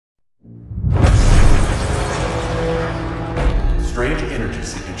Strange energy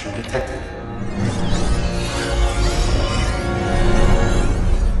signature detected.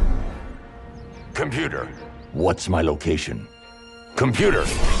 Computer, what's my location? Computer!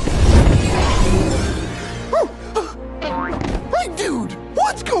 Hey, dude!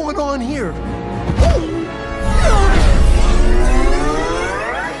 What's going on here?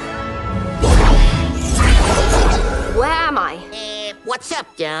 Where am I? What's up,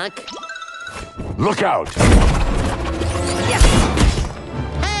 Dunk? Look out!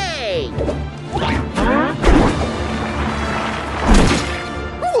 Hey!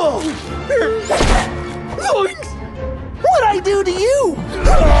 Whoa! Zoinks! What'd I do to you?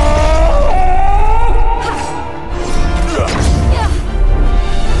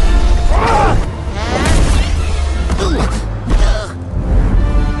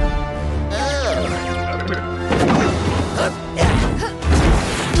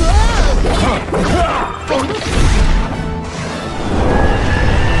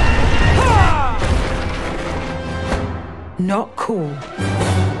 Not cool.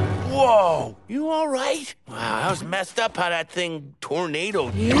 Whoa! You all right? Wow, I was messed up how that thing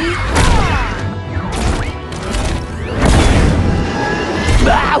tornadoed you. You are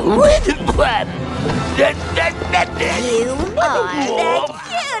the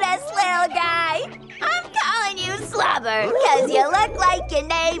cutest little guy. I'm calling you Slobber, because you look like your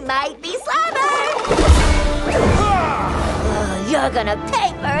name might be Slobber. You're gonna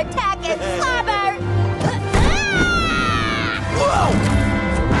pay for attacking Slobber.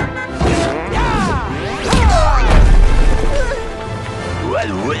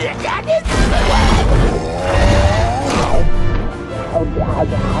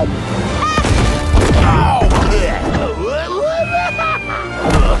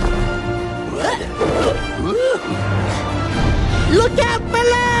 Look out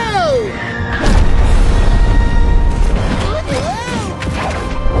below!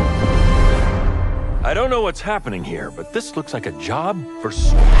 I don't know what's happening here, but this looks like a job for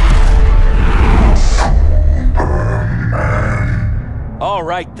All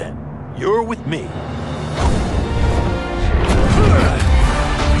right then, you're with me.